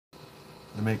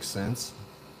That makes sense.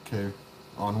 Okay,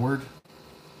 onward.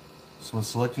 So when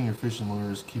selecting your fishing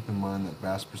lures, keep in mind that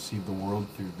bass perceive the world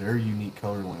through their unique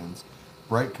color lens.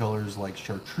 Bright colors like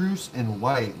chartreuse and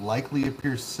white likely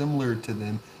appear similar to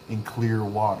them in clear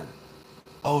water.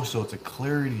 Oh, so it's a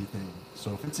clarity thing.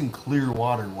 So if it's in clear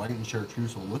water, white and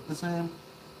chartreuse will look the same.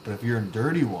 But if you're in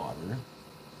dirty water,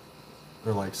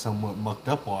 or like somewhat mucked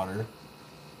up water,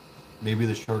 maybe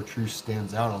the chartreuse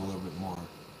stands out a little bit more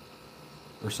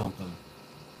or something.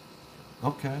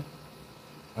 Okay.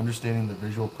 Understanding the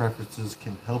visual preferences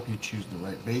can help you choose the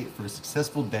right bait for a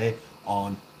successful day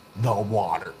on the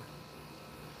water,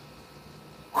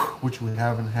 which we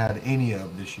haven't had any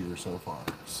of this year so far.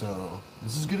 So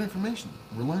this is good information.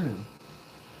 We're learning.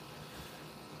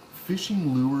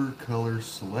 Fishing lure color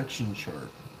selection chart.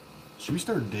 Should we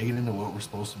start digging into what we're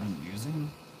supposed to be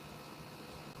using?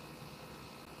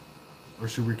 Or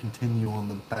should we continue on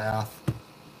the bath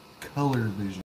color vision?